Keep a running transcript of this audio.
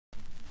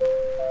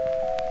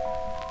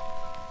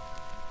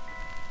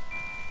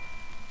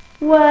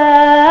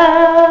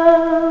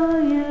Well,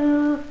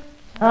 you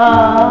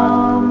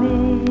told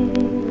me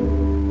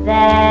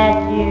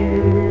that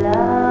you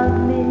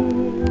love me.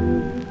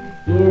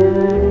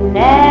 You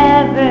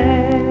never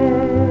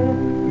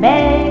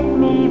make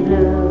me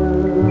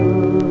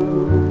blue.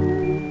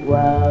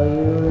 Well,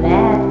 you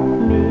left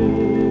me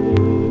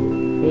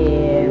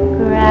here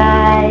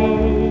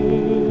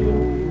crying.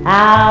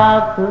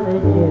 How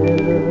could you?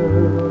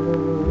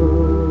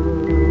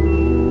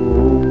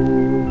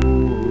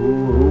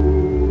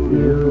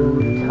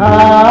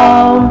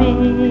 Told me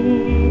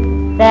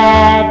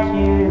that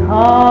you'd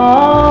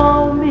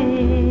hold me.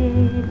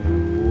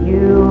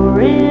 You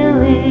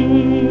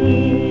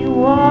really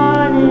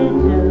wanted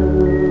to.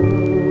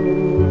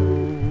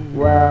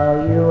 Well,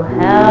 you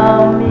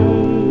held me,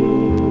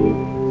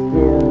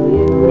 still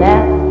you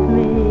left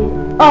me.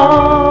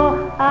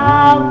 Oh,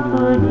 how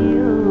could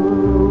you?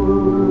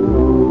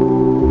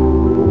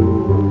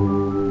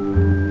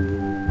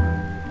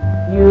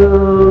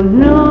 You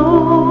knew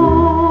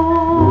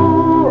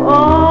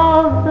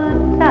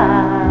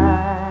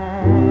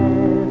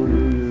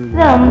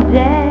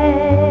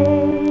someday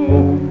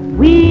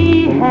we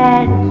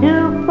had to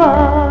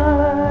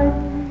part.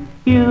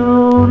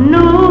 You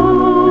knew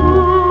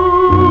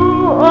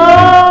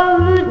all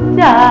the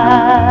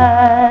time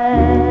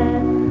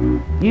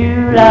you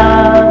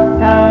loved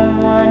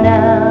someone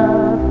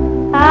else.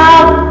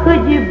 How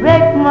could you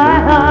break my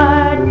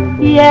heart?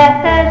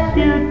 Yes,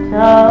 you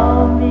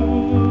told me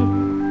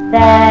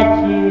that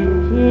you'd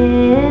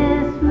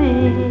kiss me.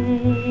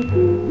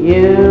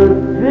 You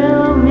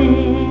threw me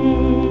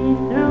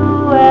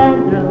through and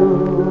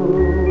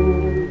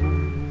through.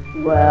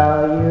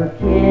 Well, you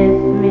kissed